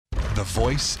The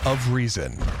voice of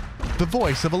reason. The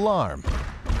voice of alarm.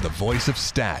 The voice of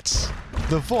stats.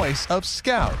 The voice of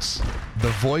scouts. The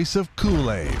voice of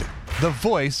Kool-Aid. The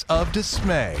voice of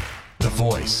dismay. The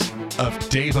voice of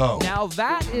Dave-O. Now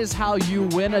that is how you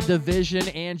win a division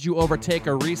and you overtake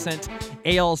a recent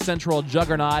AL Central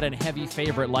juggernaut and heavy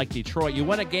favorite like Detroit. You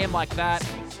win a game like that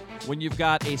when you've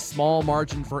got a small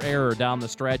margin for error down the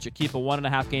stretch. You keep a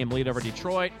 1.5 game lead over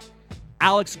Detroit.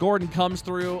 Alex Gordon comes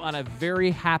through on a very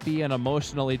happy and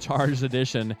emotionally charged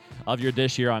edition of your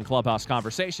Dish here on Clubhouse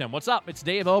Conversation. What's up? It's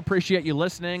Dave-O. Appreciate you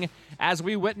listening as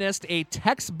we witnessed a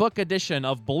textbook edition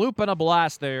of Bloop and a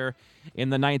Blast there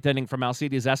in the ninth inning from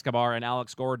Alcides Escobar and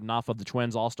Alex Gordon off of the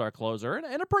Twins All-Star closer,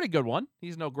 and a pretty good one.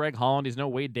 He's no Greg Holland, he's no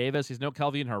Wade Davis, he's no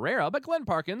Kelvin Herrera, but Glenn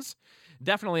Parkins,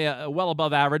 definitely a well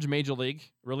above average major league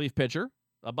relief pitcher,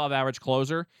 above average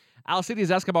closer.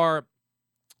 Alcides Escobar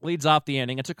leads off the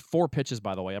inning. It took 4 pitches,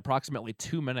 by the way, approximately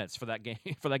 2 minutes for that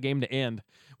game to end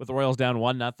with the Royals down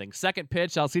 1-0. Second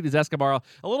pitch, Alcides Escobar,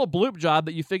 a little bloop job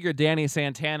that you figured Danny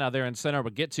Santana there in center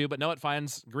would get to, but no, it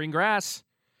finds green grass.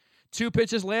 2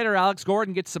 pitches later, Alex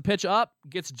Gordon gets the pitch up,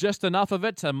 gets just enough of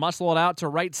it to muscle it out to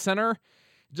right center.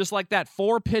 Just like that,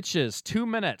 4 pitches, 2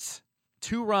 minutes.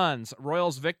 2 runs,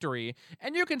 Royals victory.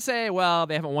 And you can say, well,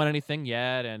 they haven't won anything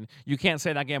yet, and you can't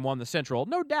say that game won the Central.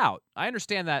 No doubt. I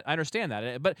understand that.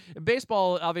 But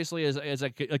baseball, obviously, is a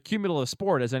cumulative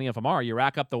sport, as any of them are. You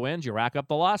rack up the wins, you rack up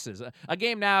the losses. A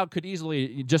game now could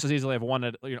just as easily have won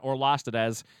it or lost it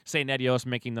as, say, Ned Yost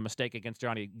making the mistake against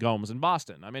Johnny Gomes in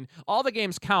Boston. I mean, all the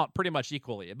games count pretty much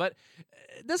equally. But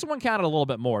this one counted a little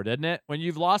bit more, didn't it? When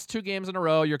you've lost 2 games in a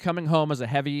row, you're coming home as a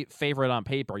heavy favorite on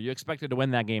paper. You expected to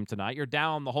win that game tonight. You're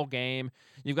down the whole game.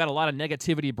 You've got a lot of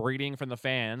negativity breeding from the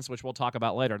fans, which we'll talk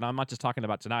about later. Now, I'm not just talking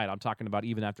about tonight. I'm talking about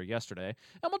even after yesterday.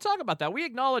 And we'll talk about that. We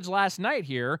acknowledged last night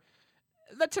here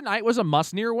that tonight was a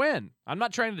must-near win. I'm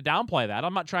not trying to downplay that.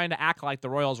 I'm not trying to act like the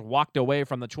Royals walked away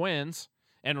from the Twins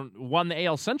and won the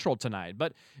AL Central tonight.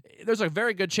 But there's a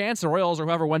very good chance the Royals or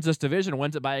whoever wins this division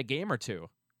wins it by a game or 2.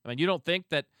 I mean, you don't think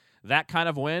that kind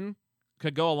of win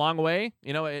could go a long way,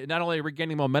 not only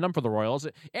regaining momentum for the Royals.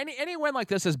 Any win like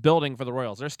this is building for the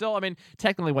Royals. They're still,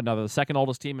 technically, they're the second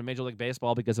oldest team in Major League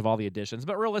Baseball because of all the additions,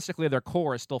 but realistically, their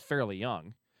core is still fairly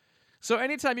young. So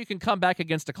anytime you can come back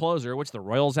against a closer, which the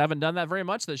Royals haven't done that very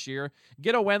much this year,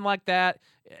 get a win like that,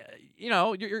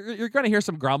 you're going to hear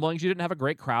some grumblings. You didn't have a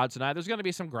great crowd tonight. There's going to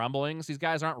be some grumblings. These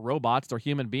guys aren't robots. They're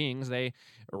human beings. They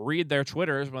read their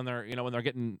Twitters when they're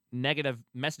getting negative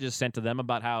messages sent to them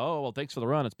about how, thanks for the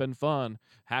run. It's been fun.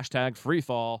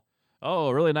 #freefall.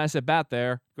 Oh, really nice at bat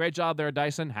there. Great job there,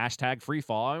 Dyson.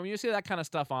 #freefall. I mean, you see that kind of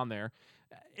stuff on there.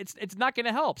 It's not going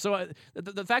to help. So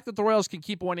the fact that the Royals can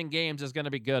keep winning games is going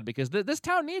to be good because this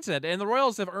town needs it, and the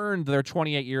Royals have earned their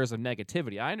 28 years of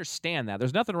negativity. I understand that.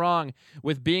 There's nothing wrong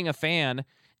with being a fan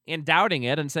and doubting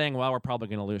it and saying, well, we're probably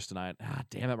going to lose tonight.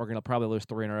 Damn it, we're going to probably lose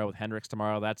 3 in a row with Hendricks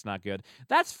tomorrow. That's not good.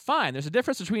 That's fine. There's a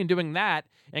difference between doing that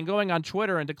and going on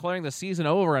Twitter and declaring the season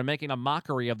over and making a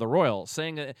mockery of the Royals,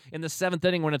 saying that in the 7th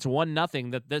inning when it's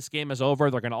 1-0 that this game is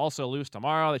over, they're going to also lose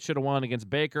tomorrow. They should have won against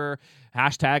Baker.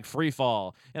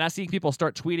 #freefall. And I see people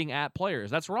start tweeting at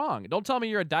players. That's wrong. Don't tell me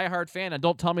you're a diehard fan, and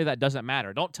don't tell me that doesn't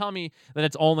matter. Don't tell me that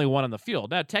it's only one on the field.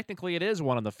 Now, technically it is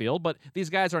one on the field, but these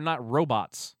guys are not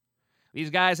robots. These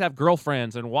guys have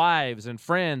girlfriends and wives and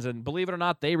friends, and believe it or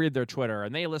not, they read their Twitter,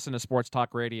 and they listen to sports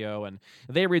talk radio, and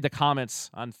they read the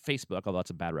comments on Facebook, although that's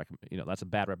a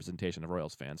bad representation of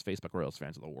Royals fans. Facebook Royals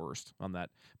fans are the worst on that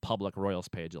public Royals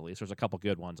page, at least. There's a couple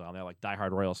good ones on there, like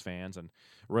diehard Royals fans and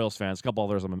Royals fans. A couple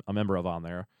others I'm a member of on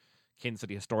there. Kansas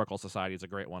City Historical Society is a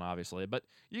great one, obviously, but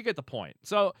you get the point.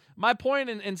 So my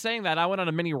point in saying that, I went on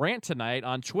a mini rant tonight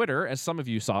on Twitter, as some of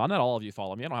you saw. Not all of you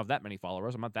follow me. I don't have that many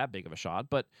followers. I'm not that big of a shot,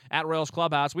 but at Royals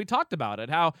Clubhouse, we talked about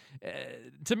it, how,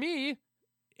 to me,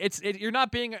 you're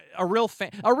not being a real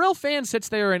fan. A real fan sits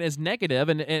there and is negative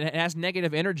and has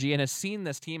negative energy and has seen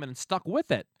this team and stuck with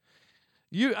it.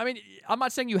 I'm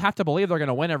not saying you have to believe they're going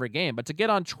to win every game, but to get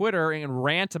on Twitter and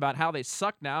rant about how they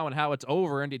suck now and how it's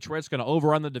over and Detroit's going to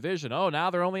overrun the division. Oh, now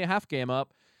they're only a half game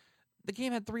up. The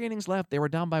game had 3 innings left. They were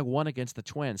down by 1 against the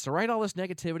Twins. So write all this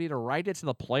negativity, to write it to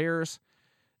the players,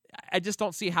 I just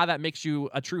don't see how that makes you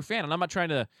a true fan. And I'm not trying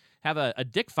to have a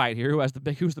dick fight here who's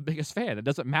the biggest fan. It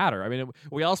doesn't matter. I mean,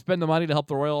 we all spend the money to help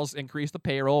the Royals increase the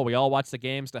payroll. We all watch the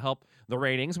games to help the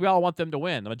ratings. We all want them to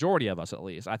win, the majority of us at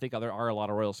least. I think there are a lot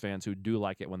of Royals fans who do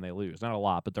like it when they lose. Not a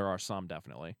lot, but there are some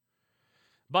definitely.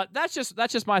 But that's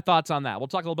just my thoughts on that. We'll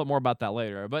talk a little bit more about that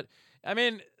later. But, I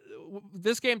mean,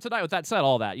 this game tonight, with that said,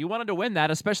 all that, you wanted to win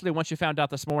that, especially once you found out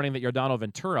this morning that Yordano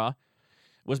Ventura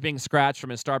was being scratched from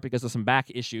his start because of some back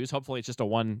issues. Hopefully it's just a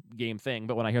one-game thing,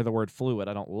 but when I hear the word fluid,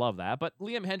 I don't love that. But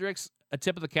Liam Hendriks, a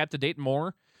tip of the cap to Dayton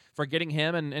Moore for getting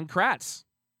him and Kratz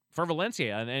for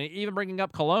Valencia, and even bringing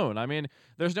up Cologne. I mean,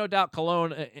 there's no doubt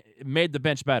Cologne made the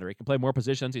bench better. He can play more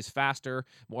positions. He's faster,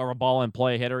 more of a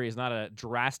ball-and-play hitter. He's not a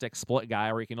drastic split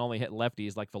guy where he can only hit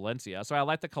lefties like Valencia. So I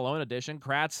like the Cologne addition.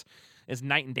 Kratz is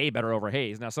night and day better over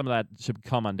Hayes. Now, some of that should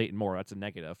come on Dayton Moore. That's a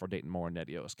negative for Dayton Moore and Ned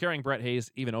Yost. Carrying Brett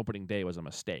Hayes even opening day was a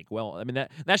mistake. Well, I mean,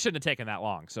 that shouldn't have taken that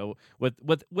long. So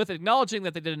with acknowledging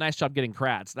that they did a nice job getting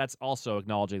Kratz, that's also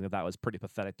acknowledging that was pretty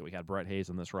pathetic that we had Brett Hayes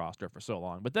in this roster for so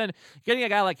long. But then getting a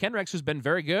guy like Hendriks who's been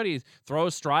very good. He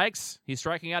throws strikes. He's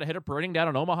striking out a hitter per inning down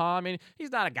in Omaha. I mean,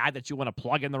 he's not a guy that you want to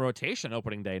plug in the rotation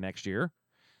opening day next year.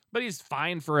 But he's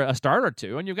fine for a start or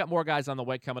two. And you've got more guys on the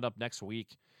way coming up next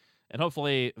week. And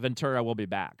hopefully Ventura will be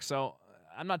back. So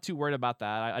I'm not too worried about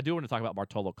that. I do want to talk about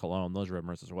Bartolo Colon, those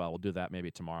rumors as well. We'll do that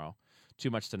maybe tomorrow. Too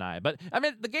much tonight. But, I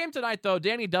mean, the game tonight, though,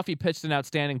 Danny Duffy pitched an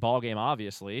outstanding ball game,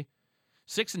 obviously.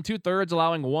 6 2/3,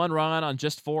 allowing 1 run on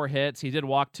just 4 hits. He did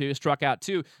walk 2, struck out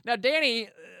 2. Now, Danny,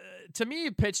 to me,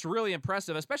 pitched really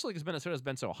impressive, especially because Minnesota's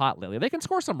been so hot lately. They can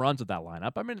score some runs with that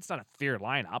lineup. I mean, it's not a feared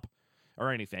lineup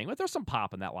or anything, but there's some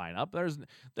pop in that lineup.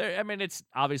 It's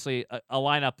obviously a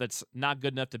lineup that's not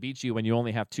good enough to beat you when you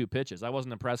only have 2 pitches. I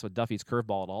wasn't impressed with Duffy's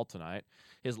curveball at all tonight.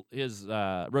 His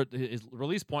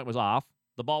release point was off.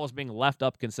 The ball was being left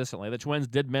up consistently. The Twins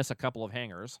did miss a couple of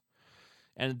hangers,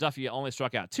 and Duffy only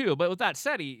struck out 2. But with that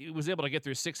said, he was able to get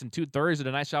through 6 2/3 and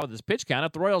a nice shot with his pitch count.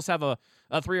 If the Royals have a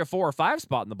 3 or 4 or 5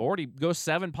 spot on the board, he goes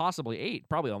 7, possibly 8.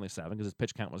 Probably only 7 because his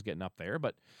pitch count was getting up there.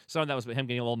 But some of that was him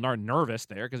getting a little nervous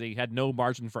there because he had no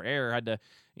margin for error, had to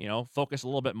focus a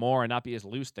little bit more and not be as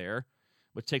loose there,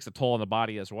 which takes a toll on the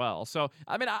body as well. So,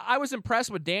 I mean, I was impressed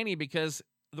with Danny because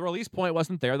the release point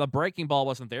wasn't there, the breaking ball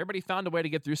wasn't there, but he found a way to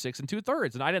get through 6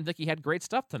 2/3, and I didn't think he had great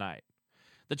stuff tonight.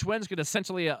 The Twins could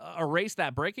essentially erase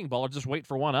that breaking ball or just wait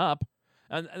for one up.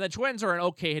 And the Twins are an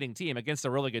okay hitting team. Against a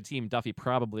really good team, Duffy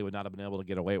probably would not have been able to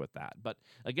get away with that. But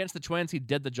against the Twins, he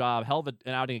did the job. Held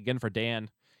an outing again for Dan.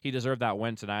 He deserved that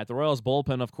win tonight. The Royals'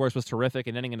 bullpen, of course, was terrific.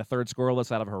 An inning in the 3rd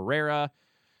scoreless out of Herrera,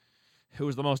 who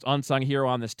was the most unsung hero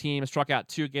on this team. Struck out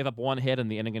 2, gave up 1 hit in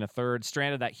the inning in the 3rd.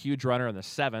 Stranded that huge runner in the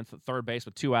 7th at third base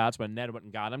with 2 outs when Ned went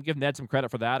and got him. Give Ned some credit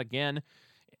for that. Again,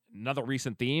 another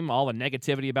recent theme, all the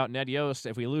negativity about Ned Yost.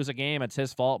 If we lose a game, it's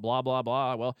his fault, blah, blah,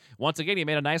 blah. Well, once again, he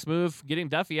made a nice move getting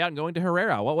Duffy out and going to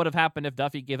Herrera. What would have happened if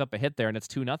Duffy gave up a hit there and it's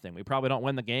 2-0? We probably don't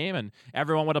win the game, and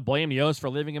everyone would have blamed Yost for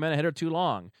leaving him in a hitter too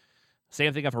long.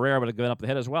 Same thing if Herrera would have given up the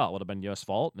hit as well. It would have been Yost's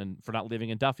fault and for not leaving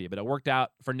in Duffy. But it worked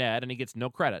out for Ned, and he gets no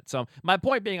credit. So my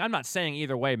point being, I'm not saying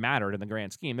either way mattered in the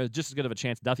grand scheme. There's just as good of a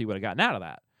chance Duffy would have gotten out of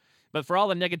that. But for all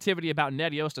the negativity about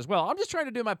Ned Yost as well, I'm just trying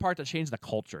to do my part to change the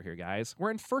culture here, guys.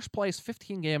 We're in first place,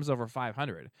 15 games over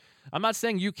 500. I'm not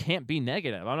saying you can't be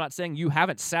negative. I'm not saying you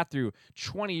haven't sat through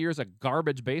 20 years of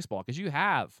garbage baseball, because you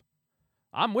have.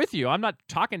 I'm with you. I'm not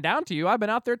talking down to you. I've been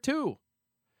out there too.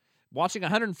 Watching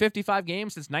 155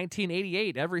 games since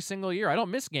 1988 every single year. I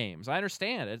don't miss games. I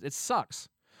understand. It sucks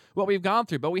what we've gone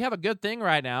through. But we have a good thing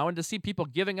right now, and to see people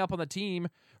giving up on the team,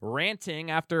 ranting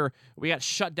after we got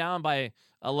shut down by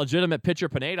a legitimate pitcher,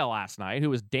 Pineda, last night, who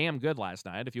was damn good last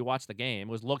night. If you watch the game,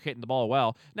 was locating the ball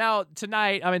well. Now,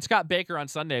 tonight, I mean, Scott Baker on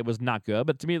Sunday was not good,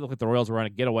 but to me, it looked like the Royals were on a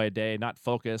getaway day, not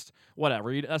focused,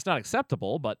 whatever. That's not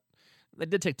acceptable, but they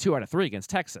did take 2 out of 3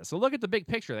 against Texas. So look at the big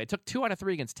picture. They took 2 out of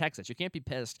 3 against Texas. You can't be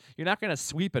pissed. You're not going to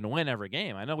sweep and win every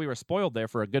game. I know we were spoiled there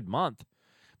for a good month.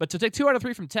 But to take 2 out of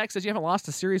 3 from Texas, you haven't lost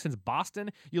a series since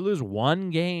Boston. You lose 1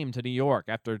 game to New York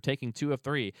after taking 2 of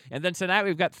 3. And then tonight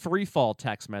we've got free fall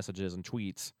text messages and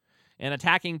tweets and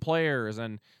attacking players,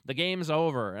 and the game's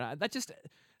over. And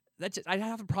I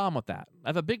have a problem with that. I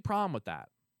have a big problem with that.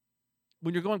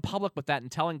 When you're going public with that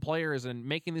and telling players and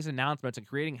making these announcements and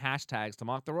creating hashtags to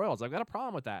mock the Royals, I've got a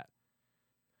problem with that.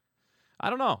 I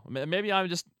don't know. Maybe I'm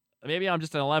just an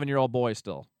 11-year-old boy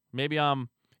still. Maybe I'm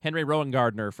Henry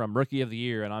Rowan-Gardner from Rookie of the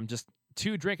Year, and I'm just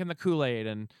too drinking the Kool-Aid,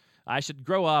 and I should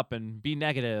grow up and be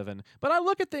negative. But I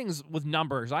look at things with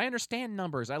numbers. I understand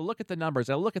numbers. I look at the numbers.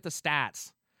 I look at the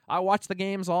stats. I watch the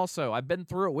games also. I've been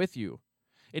through it with you.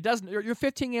 It doesn't. You're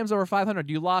 15 games over 500.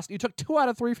 You took 2 out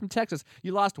of 3 from Texas.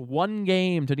 You lost 1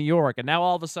 game to New York, and now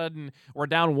all of a sudden we're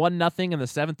down 1-0 in the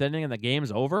 7th inning, and the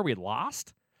game's over. We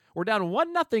lost. We're down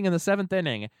 1-0 in the 7th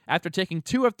inning after taking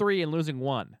 2 of 3 and losing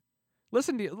 1.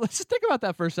 Listen to you. Let's just think about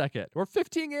that for a second. We're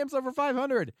 15 games over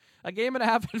 500. A game and a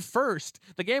half at first.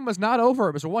 The game was not over.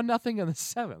 It was 1-0 in the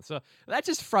 7th. So that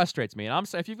just frustrates me. And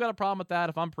if you've got a problem with that,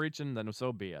 if I'm preaching, then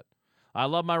so be it. I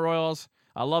love my Royals.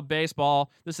 I love baseball.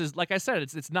 This is, like I said,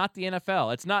 it's not the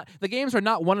NFL. It's not, the games are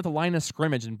not won at the line of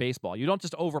scrimmage in baseball. You don't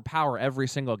just overpower every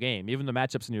single game, even the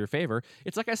matchups in your favor.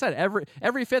 It's like I said,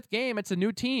 every fifth game, it's a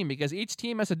new team because each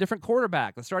team has a different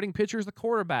quarterback. The starting pitcher is the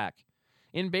quarterback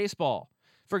in baseball.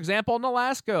 For example,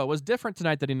 Nolasco was different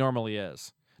tonight than he normally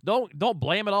is. Don't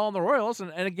blame it all on the Royals.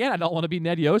 And again, I don't want to be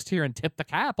Ned Yost here and tip the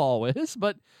cap always,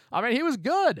 but I mean, he was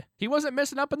good. He wasn't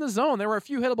missing up in the zone. There were a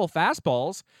few hittable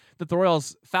fastballs that the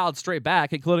Royals fouled straight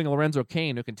back, including Lorenzo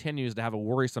Cain, who continues to have a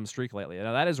worrisome streak lately.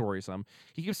 Now, that is worrisome.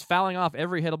 He keeps fouling off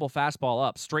every hittable fastball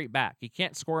up straight back. He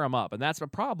can't square them up, and that's a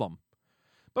problem.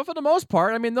 But for the most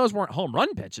part, I mean, those weren't home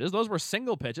run pitches. Those were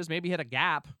single pitches. Maybe hit a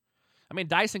gap. I mean,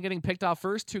 Dyson getting picked off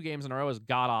first 2 games in a row is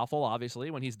god-awful,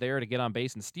 obviously, when he's there to get on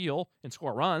base and steal and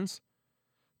score runs,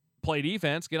 play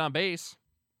defense, get on base.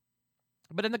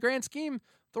 But in the grand scheme,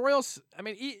 the Royals, I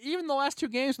mean, even the last 2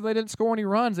 games when they didn't score any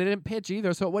runs, they didn't pitch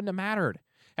either, so it wouldn't have mattered.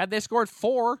 Had they scored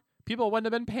 4, people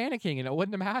wouldn't have been panicking, and it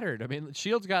wouldn't have mattered. I mean,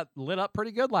 Shields got lit up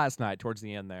pretty good last night towards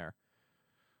the end there.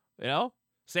 You know?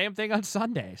 Same thing on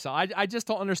Sunday. So I just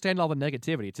don't understand all the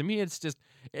negativity. To me, it's just,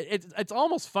 it's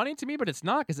almost funny to me, but it's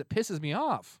not because it pisses me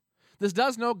off. This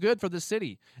does no good for the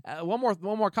city. One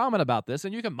more comment about this,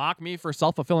 and you can mock me for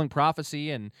self-fulfilling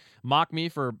prophecy and mock me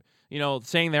for,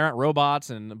 saying they aren't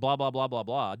robots and blah, blah, blah, blah,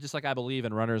 blah. Just like I believe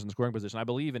in runners in scoring position. I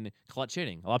believe in clutch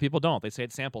hitting. A lot of people don't. They say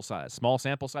it's sample size. Small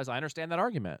sample size. I understand that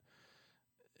argument.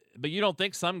 But you don't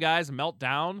think some guys melt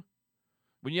down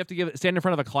when you have to stand in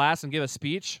front of a class and give a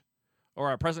speech?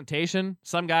 Or a presentation,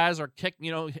 some guys are hit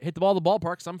the ball in the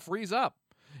ballpark, some freeze up.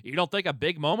 You don't think a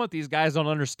big moment these guys don't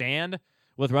understand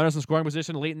with runners in scoring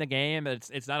position late in the game,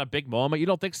 it's not a big moment. You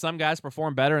don't think some guys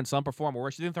perform better and some perform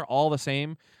worse. You think they're all the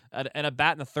same? And a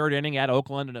bat in the 3rd inning at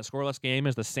Oakland in a scoreless game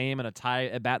is the same, and a tie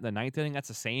at bat in the 9th inning, that's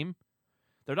the same?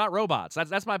 They're not robots.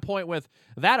 That's my point with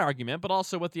that argument, but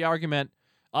also with the argument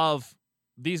of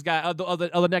these guys, of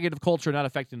the negative culture not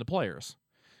affecting the players.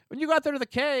 When you go out there to the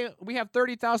K, we have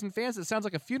 30,000 fans. It sounds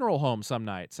like a funeral home some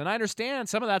nights. And I understand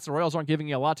some of that's the Royals aren't giving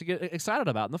you a lot to get excited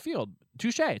about in the field.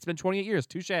 Touche. It's been 28 years.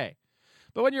 Touche.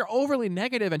 But when you're overly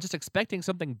negative and just expecting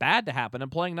something bad to happen and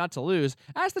playing not to lose,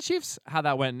 ask the Chiefs how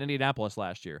that went in Indianapolis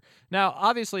last year. Now,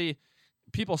 obviously,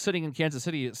 people sitting in Kansas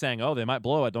City saying, oh, they might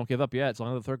blow it. Don't give up yet. It's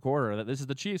only the 3rd quarter. That this is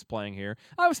the Chiefs playing here.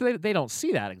 Obviously, they don't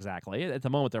see that exactly at the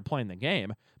moment they're playing the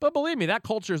game. But believe me, that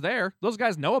culture's there. Those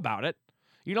guys know about it.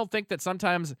 You don't think that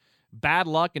sometimes bad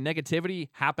luck and negativity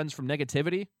happens from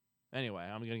negativity? Anyway,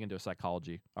 I'm getting into a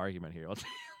psychology argument here.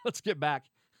 Let's get back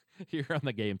here on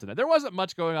the game tonight. There wasn't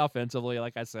much going offensively,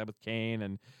 like I said, with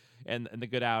Kane and the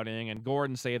good outing, and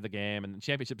Gordon saved the game, and the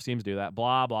championship teams do that,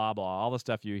 blah, blah, blah, all the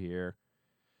stuff you hear.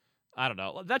 I don't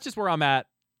know. That's just where I'm at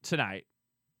tonight.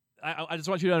 I just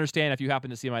want you to understand if you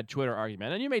happen to see my Twitter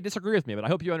argument, and you may disagree with me, but I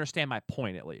hope you understand my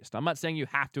point at least. I'm not saying you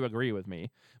have to agree with me,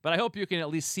 but I hope you can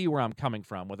at least see where I'm coming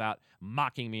from without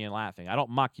mocking me and laughing. I don't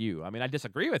mock you. I mean, I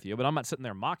disagree with you, but I'm not sitting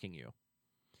there mocking you.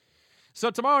 So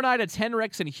tomorrow night it's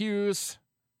Hendricks and Hughes.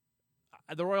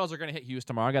 The Royals are going to hit Hughes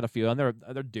tomorrow. I got a feeling they're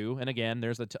due. And again,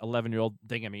 there's the 11-year-old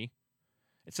Dingamy.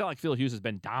 It's not like Phil Hughes has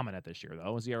been dominant this year,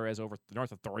 though. His ERA is over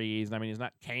north of 3s. I mean, he's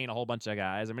not Kane, a whole bunch of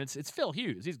guys. I mean, it's Phil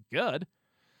Hughes. He's good.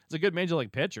 He's a good major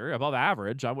league pitcher, above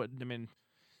average.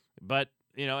 But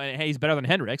and hey, he's better than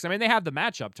Hendricks. I mean, they have the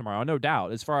matchup tomorrow, no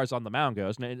doubt, as far as on the mound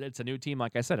goes. And it's a new team,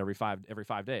 like I said, every 5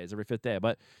 days, every 5th day.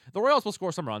 But the Royals will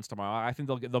score some runs tomorrow. I think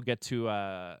they'll get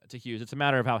to Hughes. It's a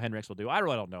matter of how Hendricks will do. I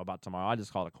really don't know about tomorrow. I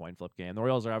just call it a coin flip game. The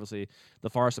Royals are obviously the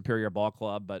far superior ball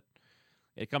club, but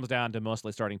it comes down to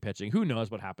mostly starting pitching. Who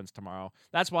knows what happens tomorrow?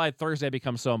 That's why Thursday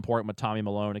becomes so important with Tommy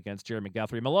Milone against Jeremy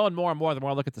Guthrie. Malone, more and more, the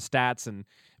more I look at the stats and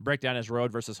break down his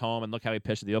road versus home and look how he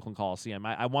pitched at the Oakland Coliseum,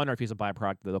 I wonder if he's a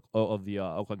byproduct of the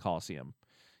Oakland Coliseum.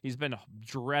 He's been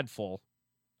dreadful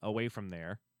away from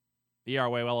there. ERA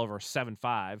well over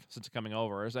 7.5 since coming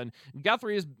over. And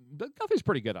Guthrie's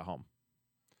pretty good at home.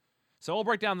 So we'll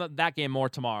break down that game more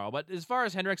tomorrow. But as far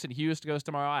as Hendricks and Hughes goes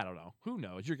tomorrow, I don't know. Who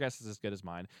knows? Your guess is as good as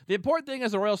mine. The important thing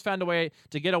is the Royals found a way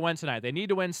to get a win tonight. They need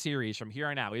to win series from here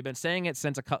on out. We've been saying it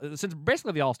since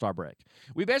basically the All-Star break.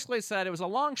 We basically said it was a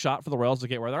long shot for the Royals to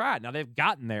get where they're at. Now they've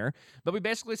gotten there, but we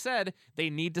basically said they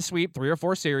need to sweep 3 or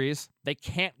 4 series. They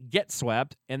can't get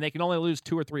swept, and they can only lose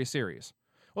 2 or 3 series.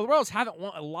 Well, the Royals haven't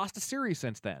lost a series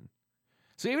since then.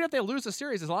 So even if they lose a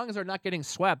series, as long as they're not getting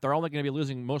swept, they're only going to be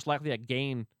losing most likely a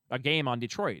game on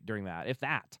Detroit during that, if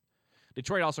that.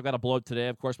 Detroit also got a blow today,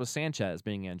 of course, with Sanchez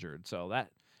being injured. So that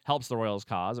helps the Royals'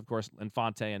 cause. Of course,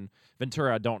 Infante and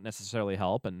Ventura don't necessarily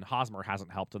help, and Hosmer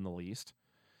hasn't helped in the least.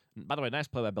 And by the way, nice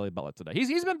play by Billy Butler today.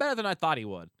 He's been better than I thought he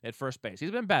would at first base.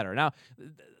 He's been better. Now,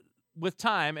 with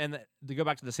time, and to go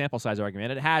back to the sample size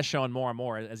argument, it has shown more and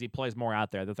more as he plays more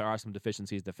out there that there are some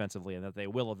deficiencies defensively and that they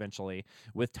will eventually,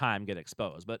 with time, get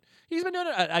exposed. But he's been doing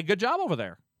a good job over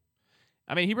there.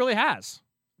 I mean, he really has.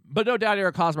 But no doubt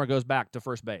Eric Hosmer goes back to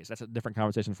first base. That's a different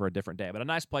conversation for a different day. But a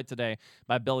nice play today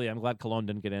by Billy. I'm glad Colon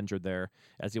didn't get injured there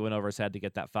as he went over his head to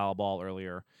get that foul ball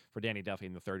earlier for Danny Duffy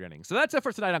in the third inning. So that's it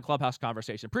for tonight on Clubhouse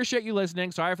Conversation. Appreciate you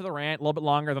listening. Sorry for the rant. A little bit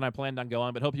longer than I planned on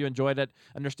going, but hope you enjoyed it.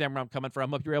 Understand where I'm coming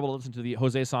from. Hope you were able to listen to the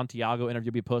Jose Santiago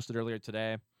interview we posted earlier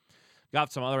today.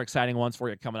 Got some other exciting ones for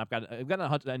you coming up. I've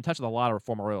gotten in touch with a lot of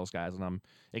former Royals guys, and I'm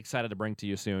excited to bring to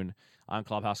you soon on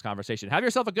Clubhouse Conversation. Have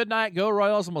yourself a good night. Go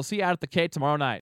Royals, and we'll see you out at the K tomorrow night.